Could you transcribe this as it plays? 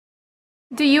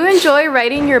Do you enjoy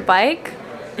riding your bike?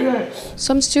 Yes.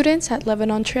 Some students at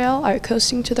Lebanon Trail are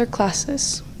coasting to their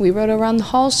classes. We rode around the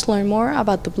halls to learn more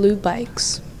about the blue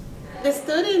bikes. The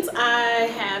students I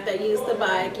have that use the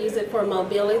bike use it for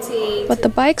mobility. But the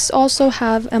bikes also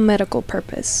have a medical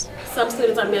purpose. Some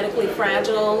students are medically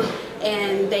fragile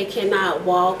and they cannot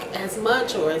walk as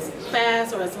much or as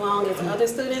fast or as long as other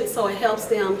students, so it helps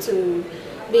them to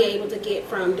be able to get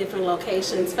from different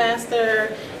locations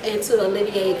faster and to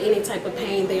alleviate any type of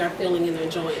pain they are feeling in their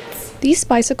joints. These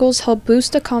bicycles help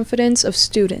boost the confidence of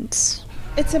students.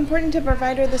 It's important to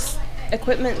provide her this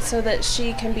equipment so that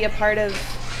she can be a part of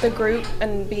the group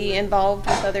and be involved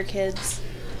with other kids.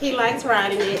 He likes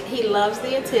riding it. He loves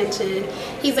the attention.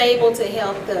 He's able to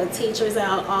help the teachers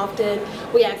out often.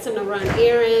 We ask him to run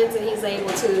errands and he's able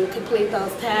to complete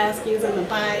those tasks using the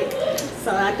bike.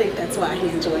 So I think that's why he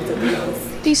enjoys it the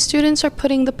most. These students are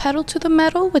putting the pedal to the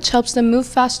metal, which helps them move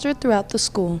faster throughout the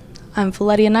school. I'm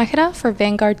Valeria Najera for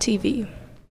Vanguard TV.